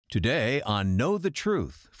Today on Know the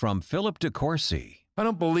Truth from Philip to Courcy. I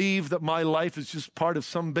don't believe that my life is just part of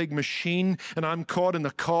some big machine and I'm caught in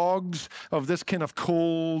the cogs of this kind of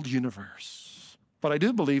cold universe. But I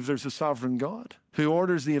do believe there's a sovereign God who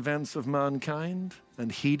orders the events of mankind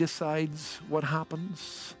and he decides what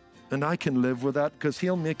happens. And I can live with that because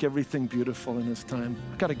he'll make everything beautiful in his time.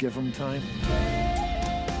 I've got to give him time.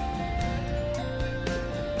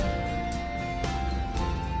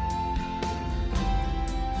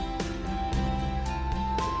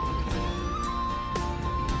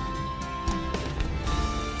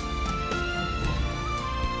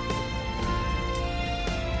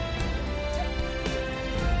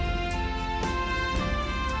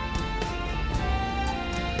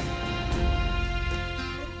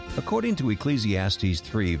 According to Ecclesiastes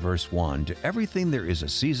 3, verse 1, to everything there is a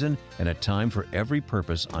season and a time for every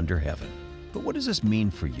purpose under heaven. But what does this mean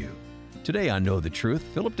for you? Today on Know the Truth,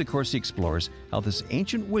 Philip de Courcy explores how this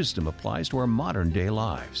ancient wisdom applies to our modern-day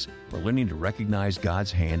lives. We're learning to recognize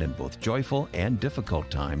God's hand in both joyful and difficult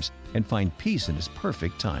times and find peace in His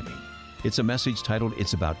perfect timing. It's a message titled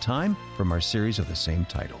It's About Time from our series of the same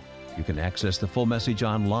title. You can access the full message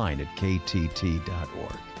online at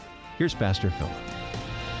ktt.org. Here's Pastor Philip.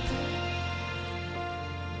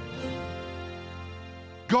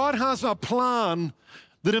 God has a plan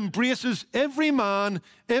that embraces every man,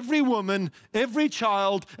 every woman, every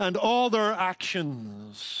child, and all their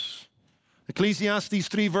actions. Ecclesiastes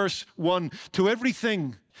 3 verse 1, to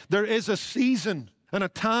everything there is a season and a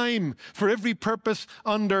time for every purpose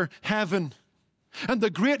under heaven. And the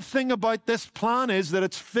great thing about this plan is that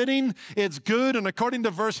it's fitting, it's good, and according to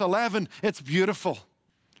verse 11, it's beautiful.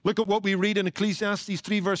 Look at what we read in Ecclesiastes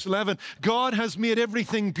 3 verse 11. God has made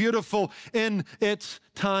everything beautiful in its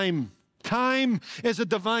time. Time is a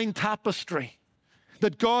divine tapestry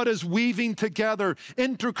that God is weaving together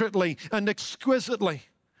intricately and exquisitely.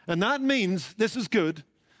 And that means, this is good,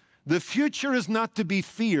 the future is not to be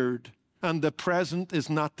feared and the present is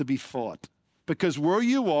not to be fought. Because where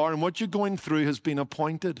you are and what you're going through has been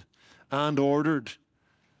appointed and ordered.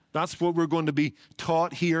 That's what we're going to be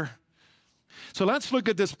taught here. So let's look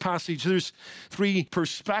at this passage. There's three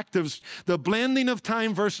perspectives. The blending of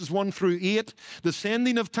time, verses 1 through 8, the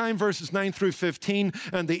sending of time, verses 9 through 15,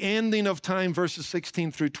 and the ending of time, verses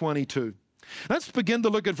 16 through 22. Let's begin to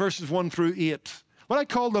look at verses 1 through 8, what I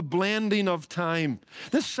call the blending of time.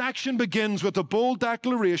 This section begins with a bold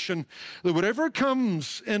declaration that whatever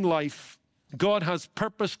comes in life, God has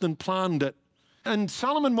purposed and planned it. And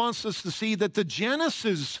Solomon wants us to see that the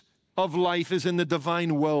genesis of life is in the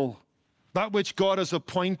divine will. That which God has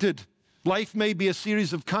appointed. Life may be a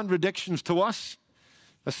series of contradictions to us,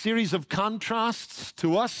 a series of contrasts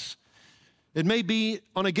to us. It may be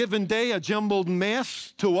on a given day a jumbled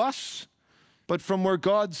mess to us, but from where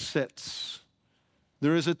God sits,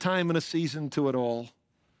 there is a time and a season to it all,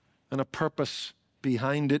 and a purpose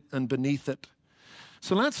behind it and beneath it.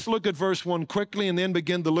 So let's look at verse 1 quickly and then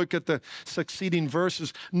begin to look at the succeeding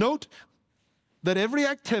verses. Note that every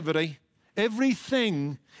activity,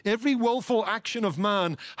 everything, every willful action of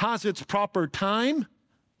man has its proper time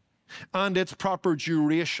and its proper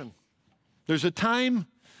duration. There's a time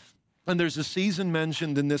and there's a season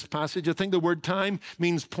mentioned in this passage. I think the word time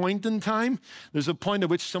means point in time. There's a point at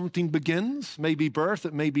which something begins. It may be birth,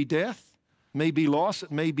 it may be death, it may be loss,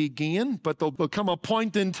 it may be gain, but there'll come a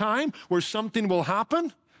point in time where something will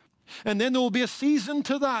happen, and then there will be a season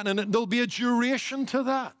to that, and there'll be a duration to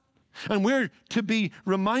that. And we're to be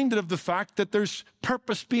reminded of the fact that there's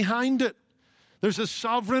purpose behind it. There's a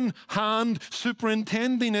sovereign hand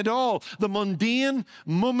superintending it all. The mundane,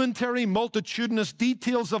 momentary, multitudinous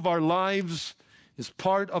details of our lives is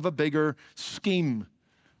part of a bigger scheme.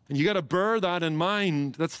 And you got to bear that in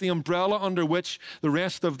mind. That's the umbrella under which the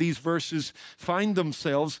rest of these verses find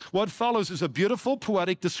themselves. What follows is a beautiful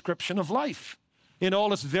poetic description of life in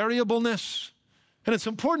all its variableness. And it's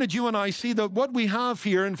important that you and I see that what we have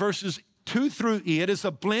here in verses 2 through 8 is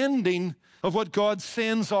a blending of what God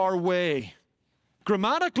sends our way.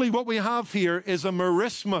 Grammatically, what we have here is a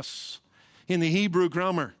merismus in the Hebrew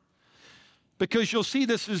grammar. Because you'll see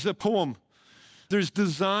this is a poem. There's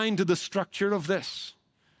design to the structure of this.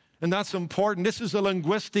 And that's important. This is a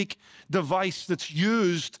linguistic device that's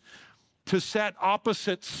used to set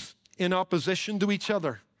opposites in opposition to each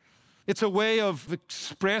other. It's a way of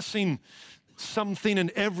expressing something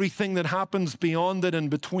and everything that happens beyond it and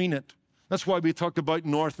between it. That's why we talk about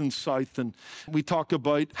north and south, and we talk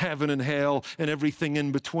about heaven and hell and everything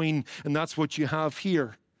in between, and that's what you have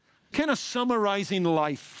here. Kind of summarizing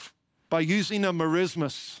life by using a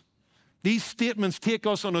merismus. These statements take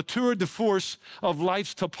us on a tour de force of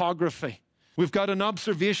life's topography. We've got an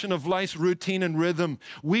observation of life's routine and rhythm.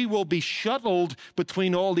 We will be shuttled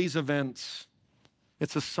between all these events.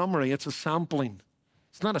 It's a summary, it's a sampling.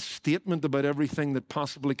 It's not a statement about everything that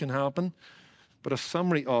possibly can happen, but a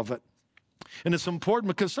summary of it. And it's important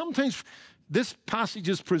because sometimes this passage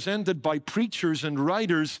is presented by preachers and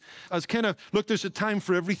writers as kind of, look, there's a time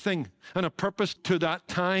for everything and a purpose to that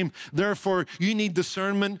time. Therefore, you need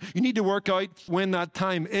discernment. You need to work out when that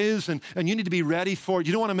time is, and you need to be ready for it.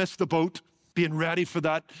 You don't want to miss the boat, being ready for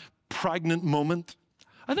that pregnant moment.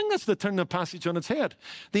 I think that's to turn the passage on its head.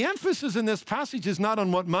 The emphasis in this passage is not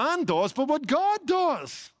on what man does, but what God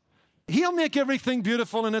does. He'll make everything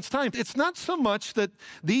beautiful in its time. It's not so much that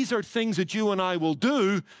these are things that you and I will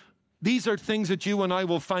do. These are things that you and I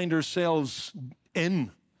will find ourselves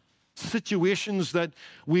in. Situations that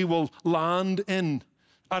we will land in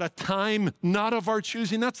at a time not of our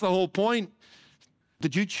choosing. That's the whole point.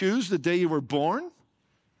 Did you choose the day you were born?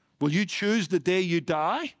 Will you choose the day you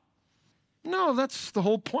die? No, that's the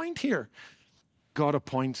whole point here. God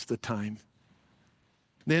appoints the time.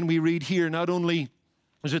 Then we read here, not only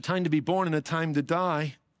there's a time to be born and a time to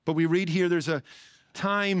die, but we read here there's a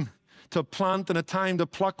time to plant and a time to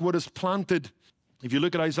pluck what is planted. If you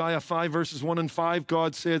look at Isaiah 5, verses 1 and 5,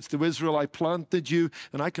 God says to Israel, I planted you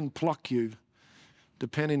and I can pluck you,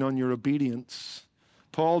 depending on your obedience.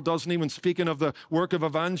 Paul doesn't even, speaking of the work of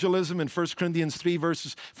evangelism in 1 Corinthians 3,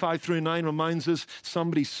 verses 5 through 9, reminds us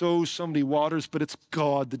somebody sows, somebody waters, but it's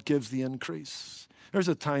God that gives the increase. There's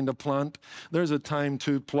a time to plant. There's a time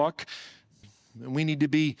to pluck. And we need to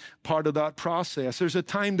be part of that process. There's a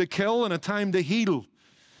time to kill and a time to heal.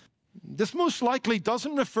 This most likely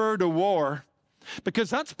doesn't refer to war, because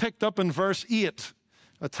that's picked up in verse 8,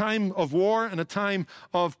 a time of war and a time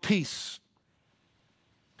of peace.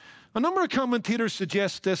 A number of commentators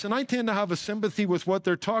suggest this, and I tend to have a sympathy with what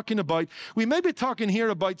they're talking about. We may be talking here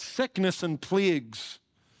about sickness and plagues.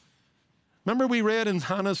 Remember we read in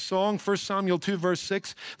Hannah's song, 1 Samuel 2, verse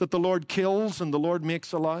 6, that the Lord kills and the Lord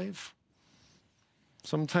makes alive.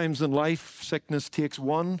 Sometimes in life, sickness takes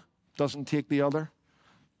one, doesn't take the other.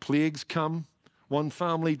 Plagues come, one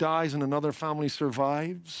family dies and another family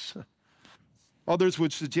survives. Others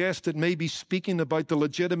would suggest it may be speaking about the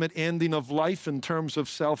legitimate ending of life in terms of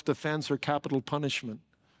self-defense or capital punishment.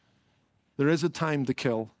 There is a time to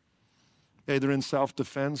kill, either in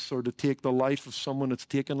self-defense or to take the life of someone that's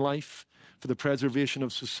taken life for the preservation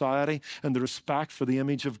of society and the respect for the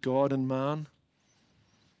image of God and man.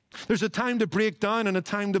 There's a time to break down and a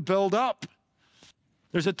time to build up.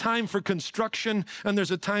 There's a time for construction and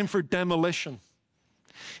there's a time for demolition.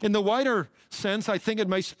 In the wider sense, I think it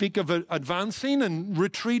might speak of advancing and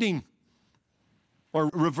retreating or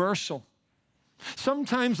reversal.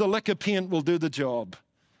 Sometimes a lick of paint will do the job.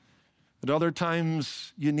 At other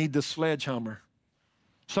times, you need the sledgehammer.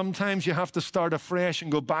 Sometimes you have to start afresh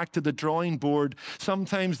and go back to the drawing board.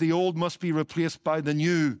 Sometimes the old must be replaced by the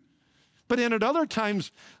new. But then at other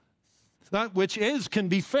times, that which is can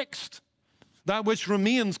be fixed. That which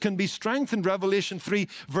remains can be strengthened. Revelation 3,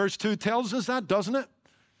 verse 2 tells us that, doesn't it?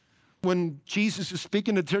 When Jesus is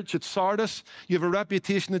speaking to the church at Sardis, you have a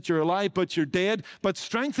reputation that you're alive, but you're dead. But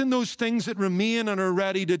strengthen those things that remain and are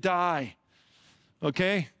ready to die.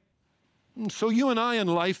 Okay? And so you and I in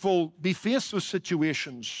life will be faced with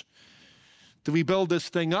situations. Do we build this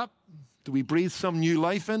thing up? Do we breathe some new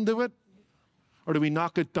life into it? Or do we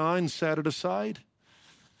knock it down, set it aside?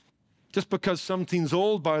 Just because something's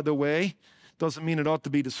old, by the way, doesn't mean it ought to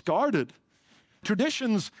be discarded.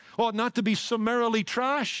 Traditions ought not to be summarily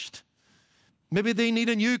trashed. Maybe they need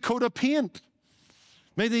a new coat of paint.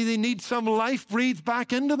 Maybe they need some life breathed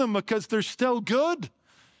back into them because they're still good,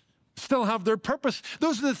 still have their purpose.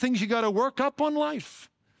 Those are the things you got to work up on life.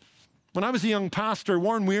 When I was a young pastor,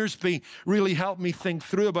 Warren Wiersbe really helped me think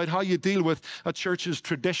through about how you deal with a church's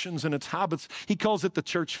traditions and its habits. He calls it the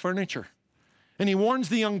church furniture. And he warns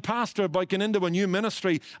the young pastor about getting into a new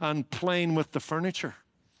ministry and playing with the furniture.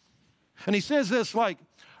 And he says this, like,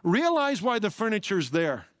 realize why the furniture's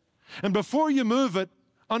there. And before you move it,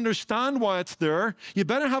 understand why it's there. You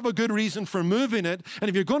better have a good reason for moving it. And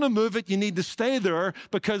if you're going to move it, you need to stay there,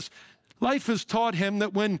 because life has taught him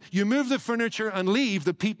that when you move the furniture and leave,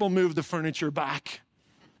 the people move the furniture back.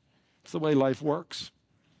 It's the way life works.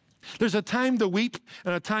 There's a time to weep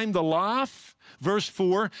and a time to laugh, verse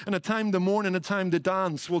 4, and a time to mourn and a time to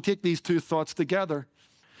dance. We'll take these two thoughts together.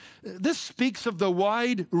 This speaks of the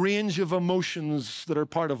wide range of emotions that are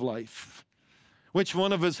part of life. Which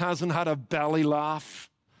one of us hasn't had a belly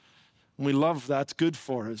laugh? And we love that, it's good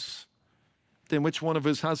for us. Then which one of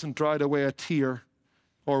us hasn't dried away a tear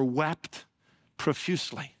or wept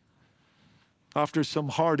profusely after some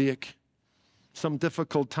heartache some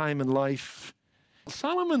difficult time in life.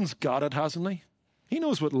 Solomon's got it, hasn't he? He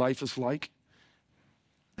knows what life is like.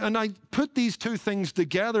 And I put these two things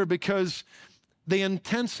together because they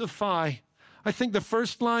intensify. I think the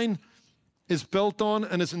first line is built on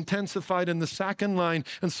and is intensified in the second line.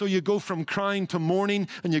 And so you go from crying to mourning,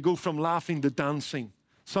 and you go from laughing to dancing.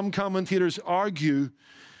 Some commentators argue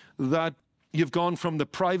that you've gone from the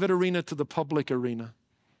private arena to the public arena.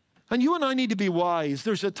 And you and I need to be wise.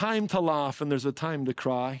 There's a time to laugh and there's a time to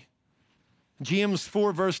cry. James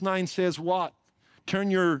 4 verse 9 says what?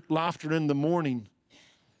 Turn your laughter into mourning.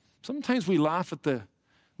 Sometimes we laugh at the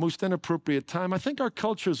most inappropriate time. I think our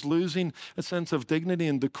culture is losing a sense of dignity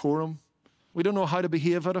and decorum. We don't know how to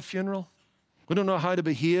behave at a funeral. We don't know how to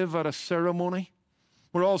behave at a ceremony.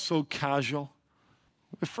 We're all so casual.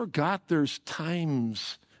 We forgot there's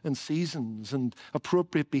times and seasons and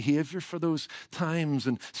appropriate behavior for those times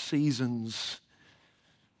and seasons.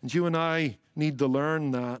 And you and I need to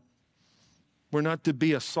learn that. We're not to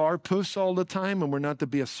be a sourpuss all the time, and we're not to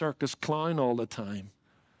be a circus clown all the time.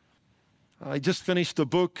 I just finished a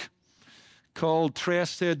book called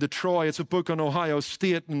Tres de Troy. It's a book on Ohio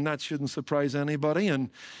State, and that shouldn't surprise anybody. And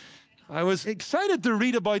I was excited to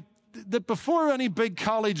read about that before any big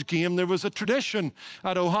college game, there was a tradition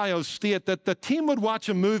at Ohio State that the team would watch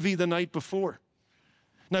a movie the night before.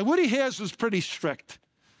 Now, Woody Hayes was pretty strict.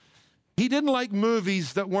 He didn't like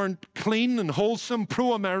movies that weren't clean and wholesome,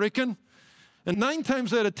 pro-American. And 9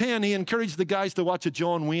 times out of 10, he encouraged the guys to watch a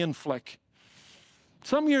John Wayne flick.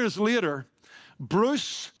 Some years later,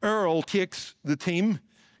 Bruce Earl takes the team.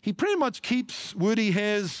 He pretty much keeps Woody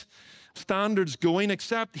Hayes' standards going,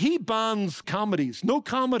 except he bans comedies. No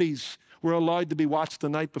comedies were allowed to be watched the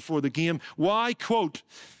night before the game. Why? Quote,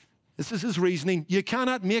 this is his reasoning, you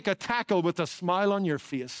cannot make a tackle with a smile on your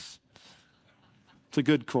face. It's a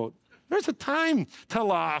good quote. There's a time to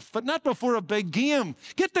laugh, but not before a big game.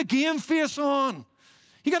 Get the game face on.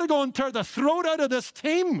 You got to go and tear the throat out of this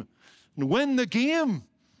team and win the game.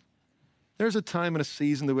 There's a time and a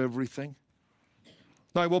season to everything.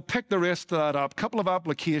 Now, we'll pick the rest of that up. A couple of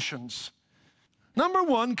applications. Number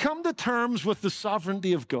 1, come to terms with the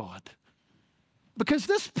sovereignty of God. Because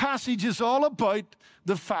this passage is all about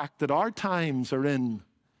the fact that our times are in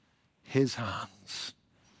His hands.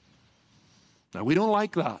 Now, we don't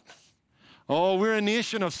like that. Oh, we're a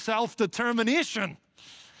nation of self-determination.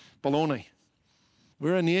 Baloney.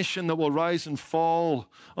 We're a nation that will rise and fall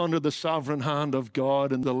under the sovereign hand of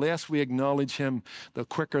God, and the less we acknowledge Him, the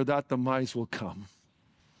quicker that demise will come.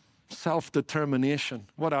 Self-determination.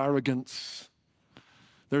 What arrogance.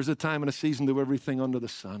 There's a time and a season to everything under the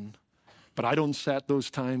sun. But I don't set those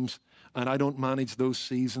times, and I don't manage those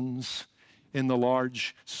seasons in the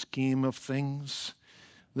large scheme of things.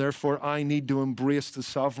 Therefore, I need to embrace the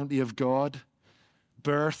sovereignty of God.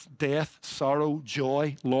 Birth, death, sorrow,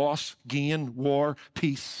 joy, loss, gain, war,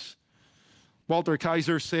 peace. Walter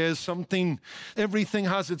Kaiser says everything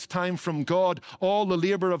has its time from God. All the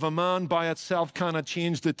labor of a man by itself cannot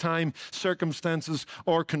change the time, circumstances,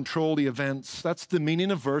 or control the events. That's the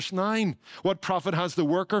meaning of verse 9. What profit has the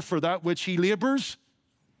worker for that which he labors?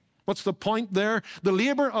 What's the point there? The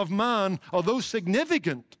labor of man, although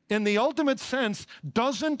significant in the ultimate sense,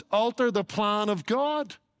 doesn't alter the plan of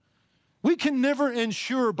God. We can never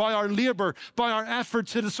ensure by our labor, by our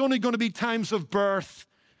efforts, that it's only going to be times of birth,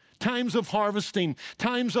 times of harvesting,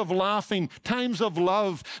 times of laughing, times of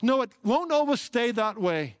love. No, it won't always stay that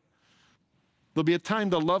way. There'll be a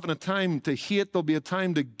time to love and a time to hate. There'll be a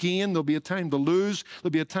time to gain. There'll be a time to lose.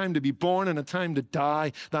 There'll be a time to be born and a time to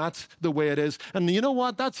die. That's the way it is. And you know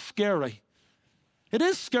what? That's scary. It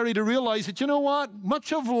is scary to realize that, you know what?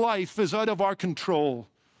 Much of life is out of our control.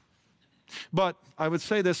 But I would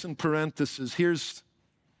say this in parentheses. Here's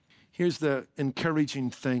the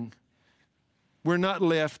encouraging thing. We're not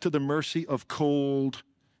left to the mercy of cold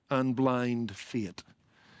and blind fate.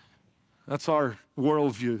 That's our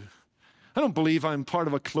worldview. I don't believe I'm part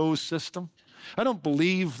of a closed system. I don't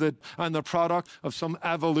believe that I'm the product of some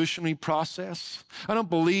evolutionary process. I don't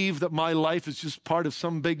believe that my life is just part of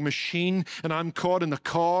some big machine and I'm caught in the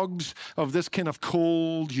cogs of this kind of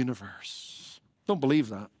cold universe. Don't believe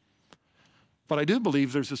that. But I do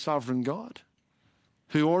believe there's a sovereign God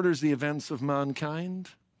who orders the events of mankind,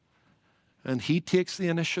 and He takes the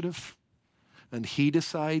initiative, and He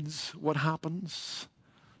decides what happens.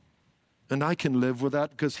 And I can live with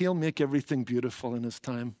that because He'll make everything beautiful in His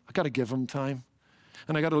time. I got to give Him time.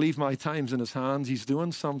 And I got to leave my times in His hands. He's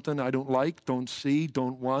doing something I don't like, don't see,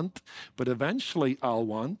 don't want, but eventually I'll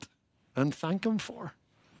want and thank Him for.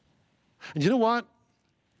 And you know what?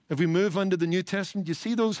 If we move into the New Testament, you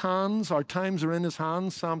see those hands? Our times are in his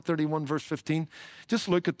hands, Psalm 31, verse 15. Just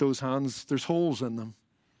look at those hands. There's holes in them.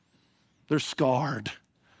 They're scarred.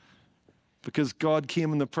 Because God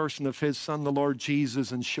came in the person of his Son, the Lord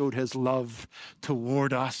Jesus, and showed his love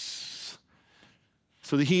toward us.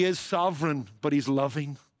 So that he is sovereign, but he's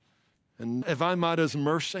loving. And if I'm at his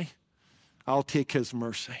mercy, I'll take his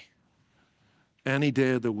mercy any day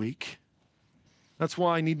of the week. That's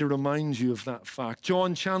why I need to remind you of that fact.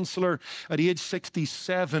 John Chancellor, at age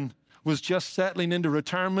 67, was just settling into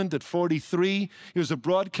retirement at 43. He was a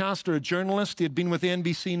broadcaster, a journalist. He had been with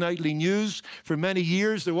NBC Nightly News for many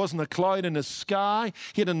years. There wasn't a cloud in the sky.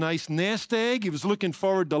 He had a nice nest egg. He was looking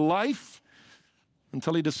forward to life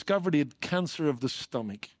until he discovered he had cancer of the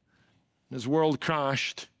stomach. His world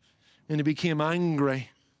crashed, and he became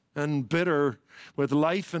angry and bitter with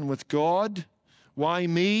life and with God. Why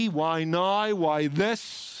me? Why now? Why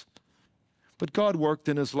this? But God worked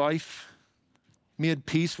in his life, made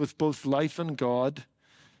peace with both life and God.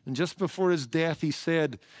 And just before his death, he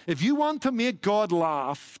said, if you want to make God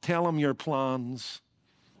laugh, tell him your plans.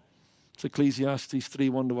 It's Ecclesiastes 3,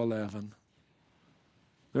 1-11.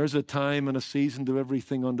 There's a time and a season to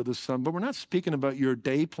everything under the sun. But we're not speaking about your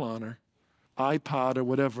day planner, iPad, or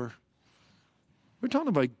whatever. We're talking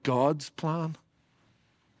about God's plan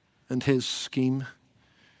and his scheme.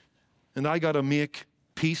 And I got to make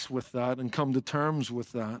peace with that and come to terms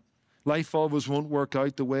with that. Life always won't work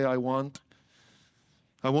out the way I want.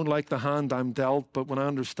 I won't like the hand I'm dealt, but when I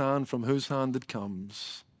understand from whose hand it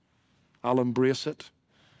comes, I'll embrace it.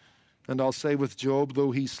 And I'll say with Job,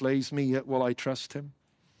 though he slays me, yet will I trust him.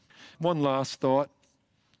 One last thought.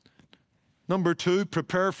 Number 2,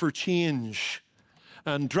 prepare for change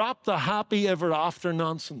and drop the happy ever after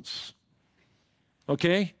nonsense.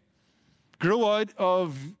 Okay? Grow out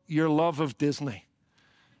of your love of Disney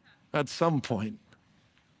at some point.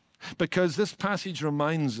 Because this passage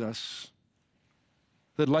reminds us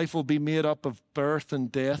that life will be made up of birth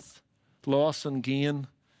and death, loss and gain,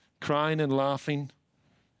 crying and laughing,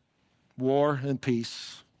 war and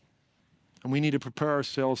peace. And we need to prepare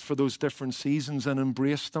ourselves for those different seasons and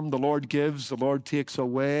embrace them. The Lord gives, the Lord takes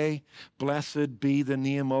away. Blessed be the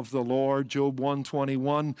name of the Lord. Job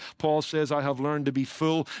 1:21. Paul says, I have learned to be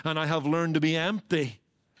full and I have learned to be empty.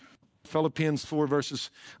 Philippians 4, verses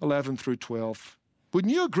 11 through 12.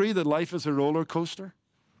 Wouldn't you agree that life is a roller coaster?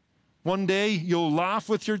 One day you'll laugh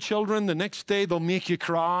with your children. The next day they'll make you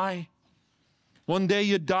cry. One day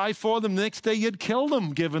you'd die for them. The next day you'd kill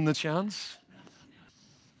them, given the chance.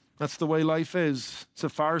 That's the way life is. It's a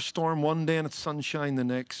firestorm one day and it's sunshine the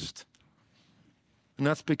next. And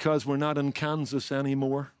that's because we're not in Kansas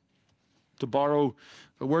anymore. To borrow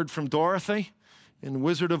a word from Dorothy in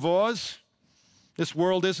Wizard of Oz, this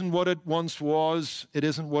world isn't what it once was. It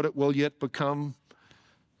isn't what it will yet become.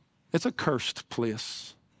 It's a cursed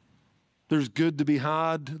place. There's good to be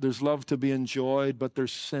had. There's love to be enjoyed, but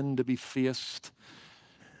there's sin to be faced.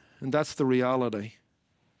 And that's the reality.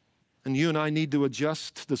 And you and I need to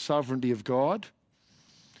adjust to the sovereignty of God.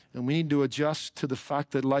 And we need to adjust to the fact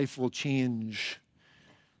that life will change.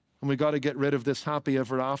 And we've got to get rid of this happy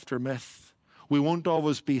ever after myth. We won't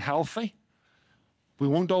always be healthy. We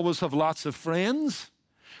won't always have lots of friends.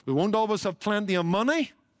 We won't always have plenty of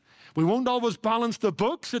money. We won't always balance the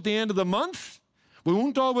books at the end of the month. We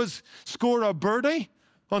won't always score a birdie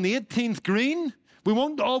on the 18th green. We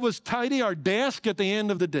won't always tidy our desk at the end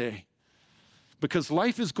of the day. Because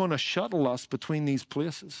life is going to shuttle us between these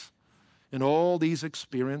places and all these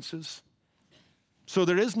experiences. So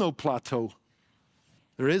there is no plateau.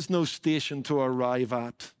 There is no station to arrive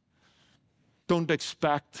at. Don't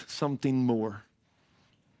expect something more.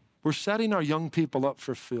 We're setting our young people up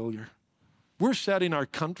for failure. We're setting our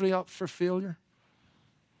country up for failure.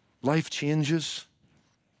 Life changes.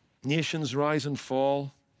 Nations rise and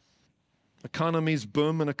fall. Economies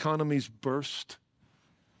boom and economies burst.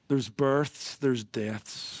 There's births, there's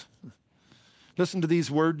deaths. Listen to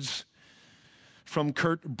these words from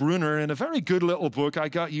Kurt Brunner in a very good little book I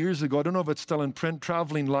got years ago. I don't know if it's still in print,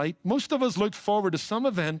 Traveling Light. Most of us look forward to some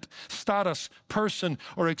event, status, person,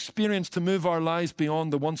 or experience to move our lives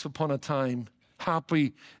beyond the once upon a time,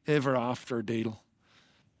 happy ever after deal.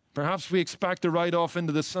 Perhaps we expect to ride off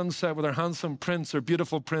into the sunset with our handsome prince or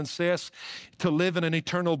beautiful princess to live in an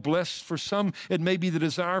eternal bliss. For some, it may be the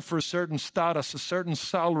desire for a certain status, a certain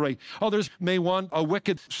salary. Others may want a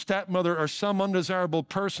wicked stepmother or some undesirable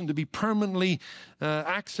person to be permanently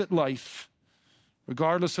exit life.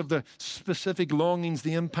 Regardless of the specific longings,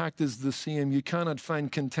 the impact is the same. You cannot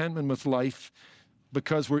find contentment with life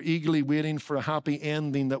because we're eagerly waiting for a happy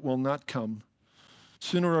ending that will not come.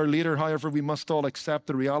 Sooner or later, however, we must all accept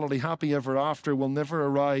the reality happy ever after will never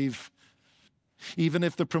arrive. Even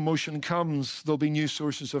if the promotion comes, there'll be new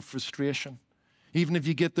sources of frustration. Even if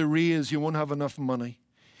you get the raise, you won't have enough money.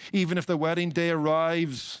 Even if the wedding day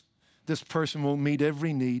arrives, this person won't meet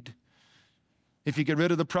every need. If you get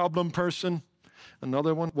rid of the problem person,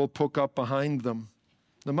 another one will poke up behind them.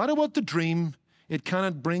 No matter what the dream, it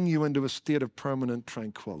cannot bring you into a state of permanent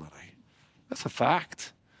tranquility. That's a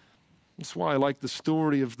fact. That's why I like the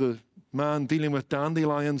story of the man dealing with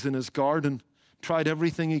dandelions in his garden. Tried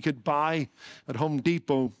everything he could buy at Home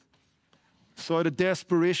Depot. So out of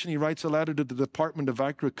desperation, he writes a letter to the Department of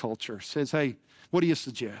Agriculture. Says, hey, what do you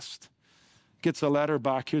suggest? Gets a letter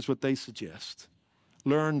back. Here's what they suggest.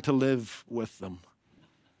 Learn to live with them.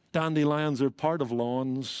 Dandelions are part of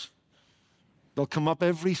lawns. They'll come up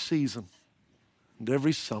every season and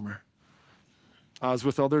every summer, as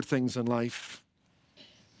with other things in life.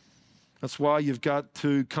 That's why you've got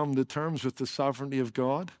to come to terms with the sovereignty of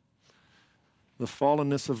God, the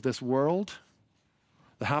fallenness of this world.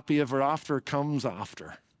 The happy ever after comes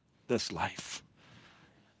after this life.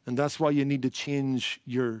 And that's why you need to change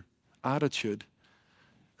your attitude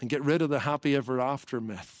and get rid of the happy ever after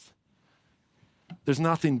myth. There's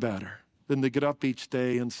nothing better than to get up each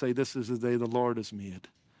day and say, this is the day the Lord has made.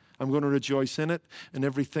 I'm going to rejoice in it and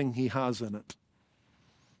everything he has in it.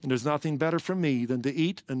 And there's nothing better for me than to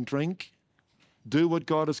eat and drink, do what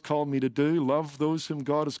God has called me to do, love those whom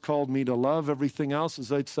God has called me to love. Everything else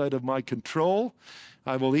is outside of my control.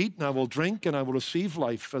 I will eat and I will drink and I will receive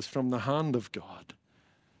life as from the hand of God,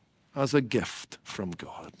 as a gift from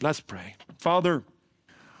God. Let's pray. Father,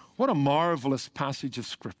 what a marvelous passage of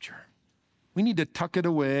Scripture. We need to tuck it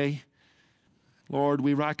away. Lord,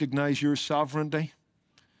 we recognize your sovereignty.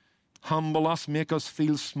 Humble us, make us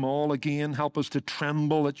feel small again. Help us to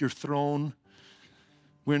tremble at your throne.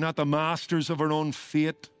 We're not the masters of our own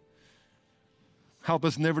fate. Help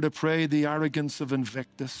us never to pray the arrogance of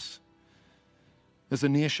Invictus. As a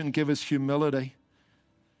nation, give us humility.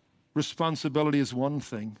 Responsibility is one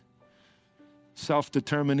thing.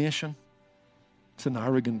 Self-determination, it's an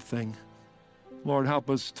arrogant thing. Lord, help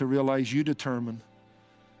us to realize you determine.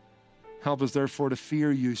 Help us, therefore, to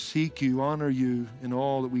fear you, seek you, honor you in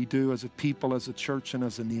all that we do as a people, as a church, and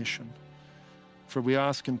as a nation. For we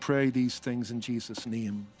ask and pray these things in Jesus'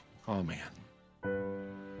 name. Amen.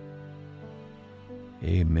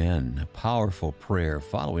 Amen. A powerful prayer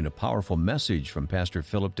following a powerful message from Pastor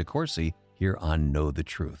Philip de Courcy here on Know the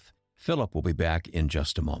Truth. Philip will be back in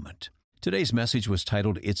just a moment. Today's message was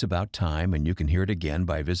titled, It's About Time, and you can hear it again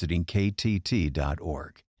by visiting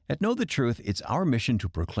ktt.org. At Know the Truth, it's our mission to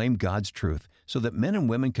proclaim God's truth so that men and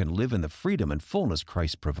women can live in the freedom and fullness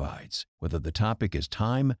Christ provides. Whether the topic is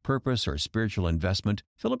time, purpose, or spiritual investment,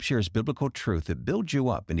 Philip shares biblical truth that builds you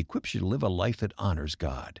up and equips you to live a life that honors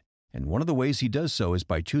God. And one of the ways he does so is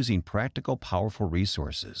by choosing practical, powerful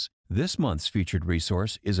resources. This month's featured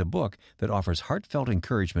resource is a book that offers heartfelt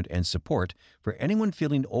encouragement and support for anyone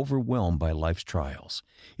feeling overwhelmed by life's trials.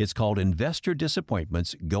 It's called Investor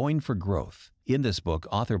Disappointments, Going for Growth. In this book,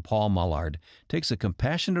 author Paul Mullard takes a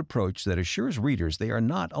compassionate approach that assures readers they are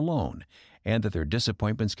not alone and that their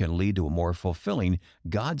disappointments can lead to a more fulfilling,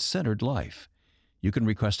 God-centered life. You can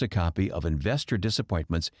request a copy of Investor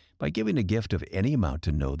Disappointments by giving a gift of any amount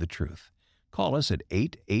to Know the Truth. Call us at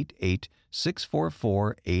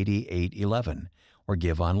 888-644-8811 or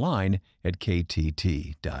give online at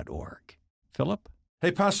ktt.org. Philip?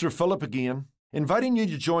 Hey, Pastor Philip again. Inviting you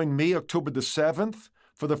to join me October the 7th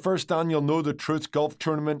for the first annual Know the Truth golf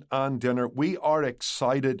tournament and dinner. We are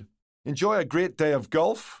excited. Enjoy a great day of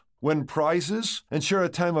golf, win prizes, and share a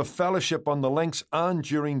time of fellowship on the links and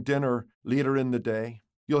during dinner later in the day.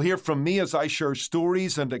 You'll hear from me as I share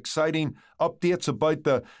stories and exciting updates about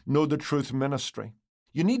the Know the Truth ministry.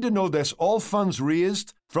 You need to know this. All funds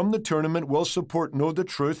raised from the tournament will support Know the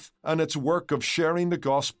Truth and its work of sharing the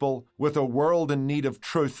gospel with a world in need of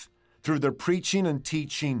truth through the preaching and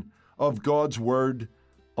teaching of God's Word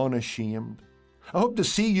unashamed. I hope to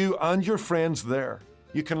see you and your friends there.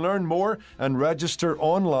 You can learn more and register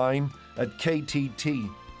online at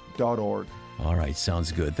ktt.org. All right,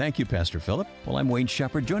 sounds good. Thank you, Pastor Philip. Well, I'm Wayne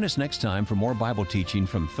Shepherd. Join us next time for more Bible teaching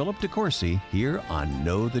from Philip de Courcy here on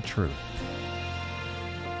Know the Truth.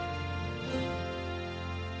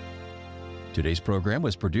 Today's program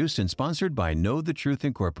was produced and sponsored by Know the Truth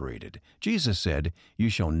Incorporated. Jesus said, "You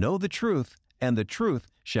shall know the truth, and the truth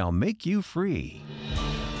shall make you free."